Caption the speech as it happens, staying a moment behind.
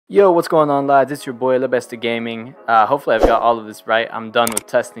Yo, what's going on, lads? It's your boy LeBesta Gaming. Hopefully I've got all of this right. I'm done with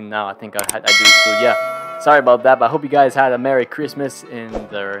testing now. I think I do. So yeah, sorry about that, but I hope you guys had a Merry Christmas and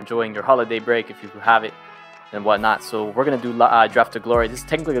are enjoying your holiday break if you have it and whatnot. So we're gonna do Draft to Glory. This is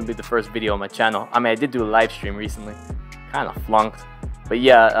technically gonna be the first video on my channel. I mean, I did do a live stream recently, kind of flunked, but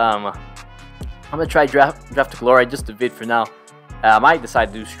yeah, I'm gonna try Draft to Glory, just a vid for now. I might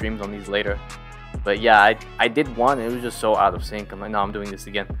decide to do streams on these later. But yeah, I did one, and it was just so out of sync. I'm like, no, I'm doing this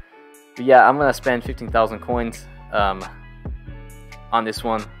again. But yeah, I'm gonna spend 15,000 coins on this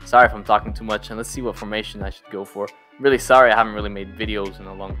one. Sorry if I'm talking too much, and let's see what formation I should go for. I'm really sorry I haven't really made videos in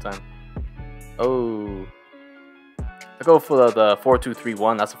a long time. Oh, I go for the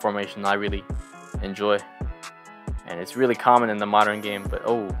 4-2-3-1. That's a formation I really enjoy, and it's really common in the modern game. But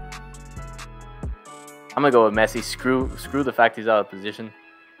oh, I'm gonna go with Messi. Screw the fact he's out of position.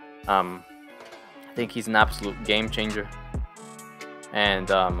 I think he's an absolute game changer.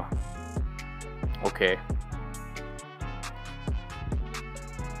 And okay.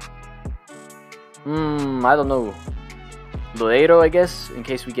 I don't know. Loero, I guess, in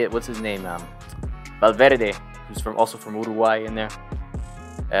case we get, what's his name? Valverde, who's also from Uruguay in there.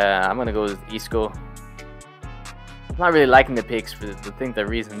 I'm gonna go with Isco. I'm not really liking the picks, but the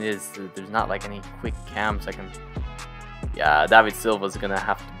reason is that there's not like any quick cams I can. Yeah, David Silva's gonna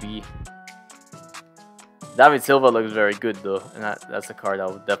have to be. David Silva looks very good though, and that's a card I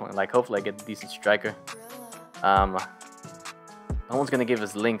would definitely like. Hopefully I get a decent striker. No one's gonna give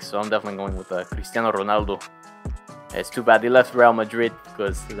us links, so I'm definitely going with Cristiano Ronaldo. It's too bad they left Real Madrid,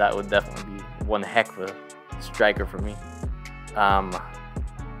 because that would definitely be one heck of a striker for me.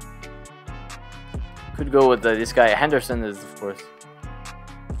 Could go with this guy. Henderson is, of course,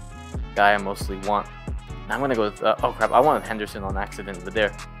 the guy I mostly want. I'm gonna go with oh crap, I wanted Henderson on accident, but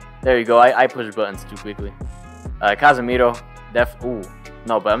there you go. I pushed buttons too quickly. Casemiro, ooh,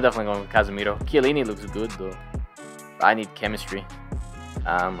 no, but I'm definitely going with Casemiro. Chiellini looks good though. I need chemistry.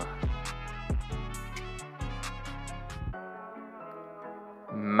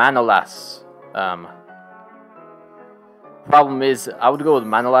 Manolas. Problem is, I would go with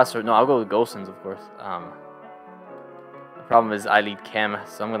Manolas, or no, I'll go with Gosens, of course. The problem is I lead Chem,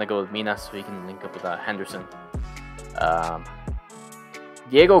 so I'm gonna go with Mina so he can link up with Henderson.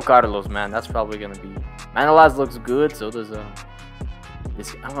 Diego Carlos, man, that's probably gonna be. Manolas looks good, so does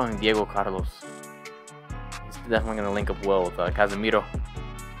this. I'm going Diego Carlos. He's definitely gonna link up well with Casemiro.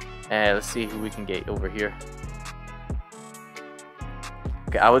 Let's see who we can get over here.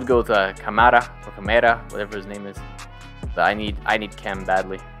 Okay, I would go with Camara or Camara, whatever his name is. But I need Chem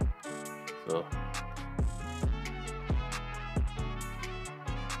badly. So.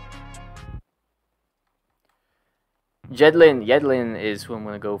 Yedlin is who I'm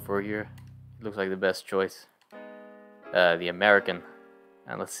gonna go for here. Looks like the best choice. The American.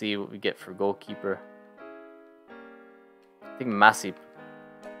 And let's see what we get for goalkeeper. I think Masip.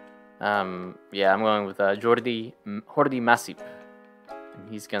 Yeah, I'm going with Jordi Masip. And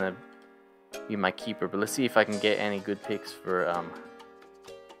he's gonna be my keeper. But let's see if I can get any good picks for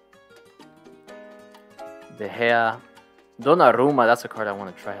De Gea. Donnarumma, that's a card I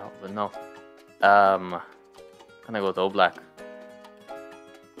want to try out, but no. I'm gonna go with Oblak.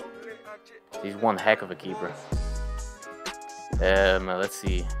 He's one heck of a keeper. Let's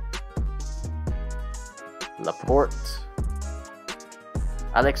see. Laporte.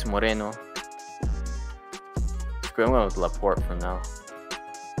 Alex Moreno. I'm going with Laporte for now.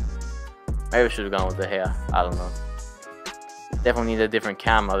 Maybe I should have gone with De Gea. I don't know. Definitely need a different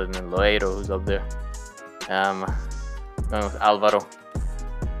cam other than Loero, who's up there. Going with Alvaro.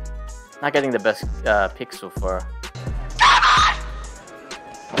 Not getting the best pick so far.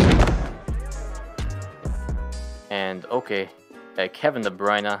 And okay, Kevin De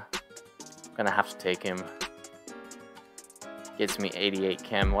Bruyne. Gonna have to take him. Gets me 88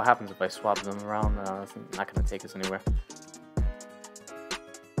 chem. What happens if I swap them around? That's not gonna take us anywhere.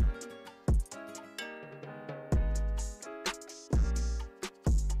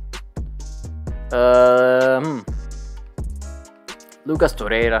 Lucas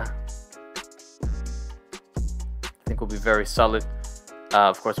Torreira. I think will be very solid.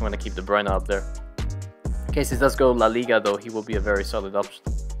 Of course, I'm gonna keep De Bruyne up there. In case he does go La Liga, though, he will be a very solid option.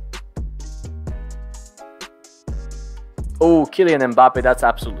 Oh, Kylian Mbappe, that's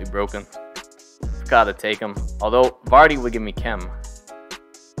absolutely broken. Forgot to take him. Although Vardy would give me Chem.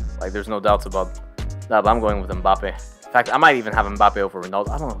 Like, there's no doubts about that, but I'm going with Mbappe. In fact, I might even have Mbappe over Ronaldo.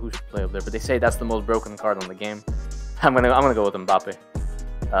 I don't know who should play up there, but they say that's the most broken card on the game. I'm gonna go with Mbappe.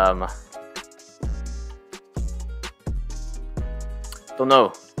 Don't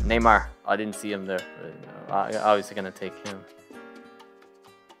know. Neymar. I didn't see him there. I'm obviously gonna take him.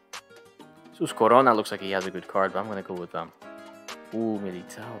 Jesus Corona looks like he has a good card, but I'm gonna go with ooh,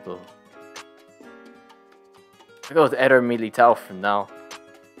 Militao though. I'll go with Eder Militao for now,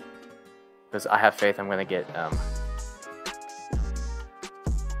 because I have faith I'm gonna get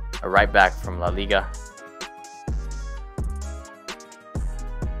a right back from La Liga.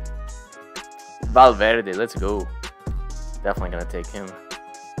 Valverde, let's go. Definitely gonna take him.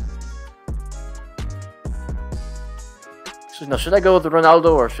 No, should I go with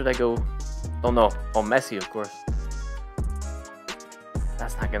Ronaldo or should I go? Don't know. Oh, Messi, of course.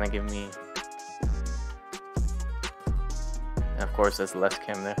 That's not gonna give me. And of course, that's less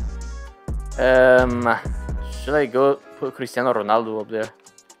chem there. Should I go put Cristiano Ronaldo up there?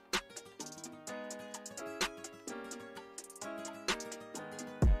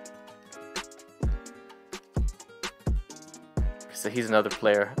 So he's another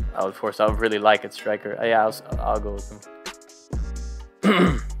player. I would really like at striker. Yeah, I'll go with him.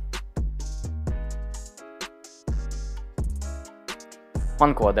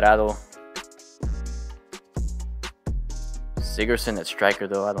 Juan Cuadrado. Sigurdsson at striker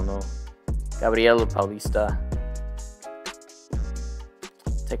though, I don't know. Gabriel Paulista.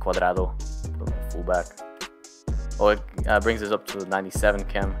 Take Cuadrado. Put him at fullback. Oh, it brings us up to 97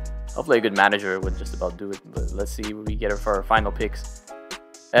 chem. Hopefully a good manager would just about do it. But let's see what we get for our final picks.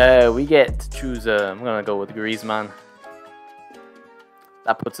 We get to choose, I'm going to go with Griezmann.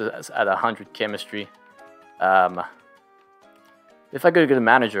 That puts us at 100 chemistry. If I get a good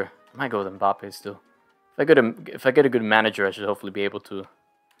manager, I might go with Mbappe still. If I get a good manager, I should hopefully be able to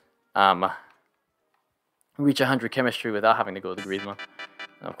reach 100 chemistry without having to go with Griezmann.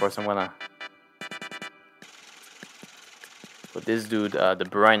 And of course, I'm gonna put this dude, De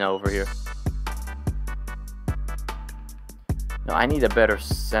Bruyne, over here. No, I need a better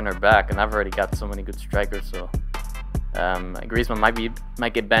center back, and I've already got so many good strikers. So Griezmann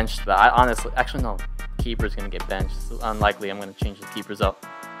might get benched, but I honestly, actually no, keeper's gonna get benched. So unlikely I'm gonna change the keepers up.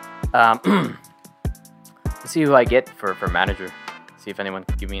 Let's see who I get for manager. See if anyone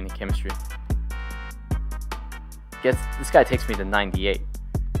can give me any chemistry. This guy takes me to 98.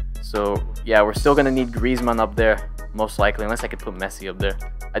 So yeah, we're still gonna need Griezmann up there, most likely, unless I could put Messi up there.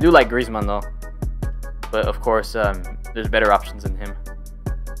 I do like Griezmann though, but of course there's better options than him.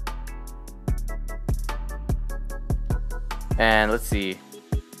 And let's see,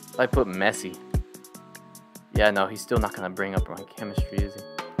 if I put Messi, yeah, no, he's still not gonna bring up my chemistry, is he?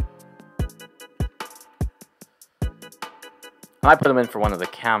 I might put him in for one of the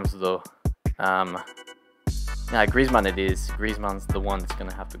cams though. Yeah, Griezmann it is. Griezmann's the one that's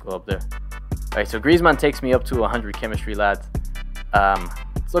gonna have to go up there. Alright, so Griezmann takes me up to 100 chemistry, lads.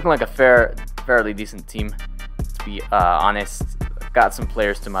 It's looking like a fairly decent team, to be honest. Got some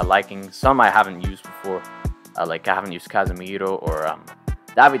players to my liking. Some I haven't used before. Like I haven't used Casemiro or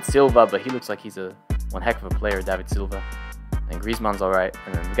David Silva, but he looks like he's one heck of a player, David Silva. And Griezmann's alright.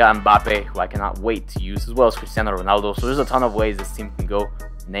 And then we got Mbappe, who I cannot wait to use, as well as Cristiano Ronaldo. So there's a ton of ways this team can go.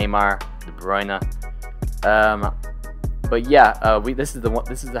 Neymar, De Bruyne. But yeah, this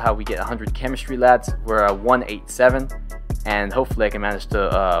is how we get 100 chemistry, lads. We're 187, and hopefully I can manage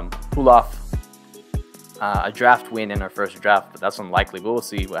to pull off a draft win in our first draft. But that's unlikely. But we'll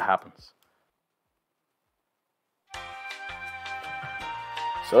see what happens.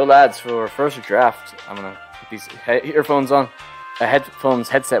 So lads, for our first draft, I'm gonna put these earphones on,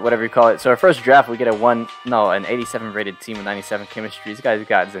 headset, whatever you call it. So our first draft, we get an 87 rated team with 97 chemistry. These guys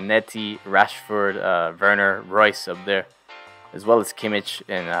got Zanetti, Rashford, Werner, Royce up there, as well as Kimmich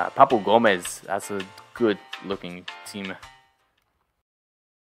and Papu Gomez. That's a good looking team.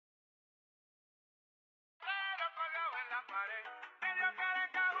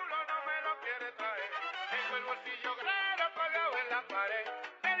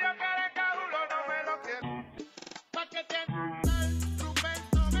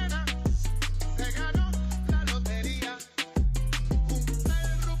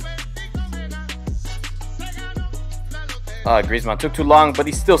 Griezmann took too long, but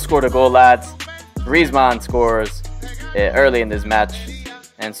he still scored a goal, lads. Griezmann scores early in this match,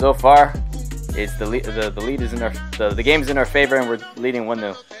 and so far, it's the lead is in our the game's in our favor, and we're leading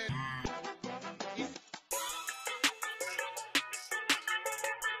 1-0.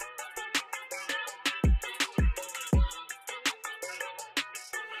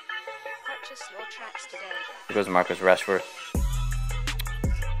 Here goes Marcus Rashford.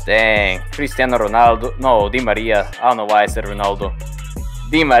 Dang, Cristiano Ronaldo, no, Di Maria, I don't know why I said Ronaldo.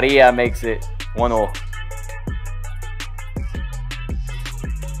 Di Maria makes it 1-0.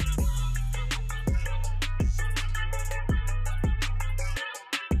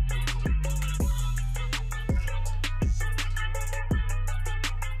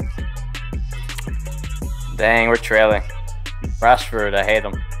 Dang, we're trailing. Rashford, I hate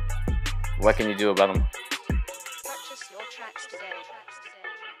him. What can you do about him? Purchase your tracks today.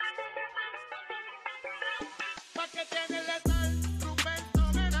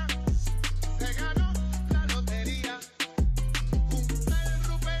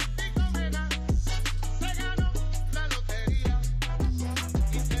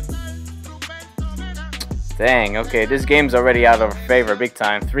 Dang, okay, this game's already out of our favor big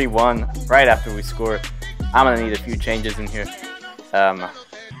time. 3-1 right after we scored. I'm gonna need a few changes in here.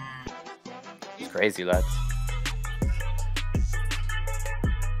 It's crazy, lads.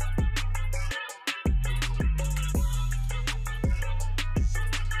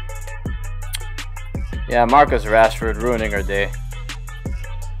 Yeah, Marcus Rashford ruining our day.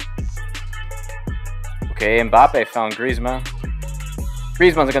 Okay, Mbappe found Griezmann.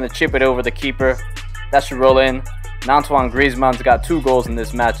 Griezmann's gonna chip it over the keeper. That should roll in. Antoine Griezmann's got 2 goals in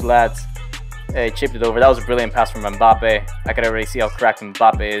this match, lads. He chipped it over. That was a brilliant pass from Mbappe. I could already see how cracked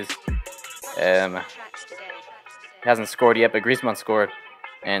Mbappe is. He hasn't scored yet, but Griezmann scored.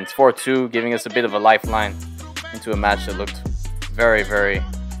 And it's 4-2, giving us a bit of a lifeline into a match that looked very, very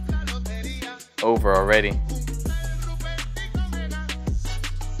over already.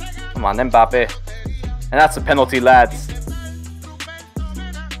 Come on, Mbappe. And that's a penalty, lads.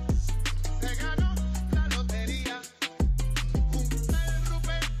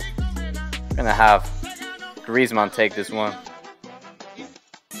 Gonna have Griezmann take this one.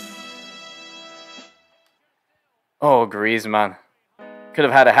 Oh, Griezmann. Could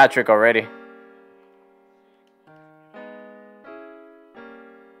have had a hat-trick already.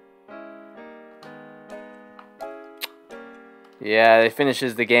 Yeah, it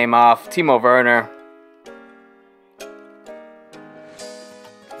finishes the game off. Timo Werner.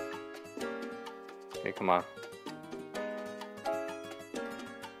 Okay, come on.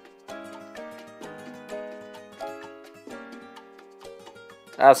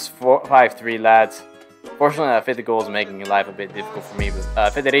 That's 5-3, lads. Fortunately, that 50 goals making life a bit difficult for me. But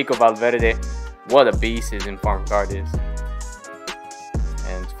Federico Valverde, what a beast his informed card is.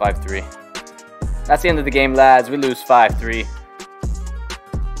 And 5-3. That's the end of the game, lads. We lose 5-3.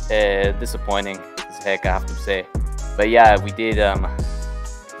 Disappointing as heck, I have to say. But yeah, we did. I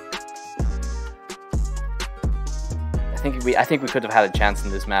think we could have had a chance in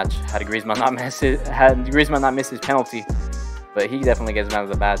this match had Griezmann not missed his penalty. But he definitely gets man of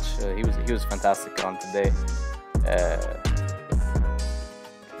the match. He was fantastic on today.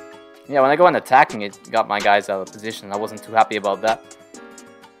 Yeah, when I go on attacking, it got my guys out of position. I wasn't too happy about that.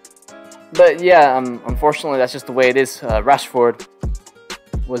 But yeah, unfortunately, that's just the way it is. Rashford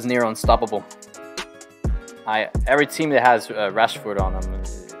was near unstoppable. Every team that has Rashford on them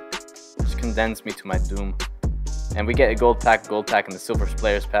just condemns me to my doom. And we get a gold pack in the silver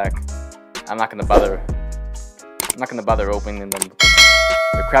players pack. I'm not gonna bother opening them.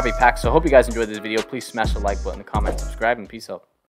 They're crappy packs. So I hope you guys enjoyed this video. Please smash the like button, comment, subscribe, and peace out.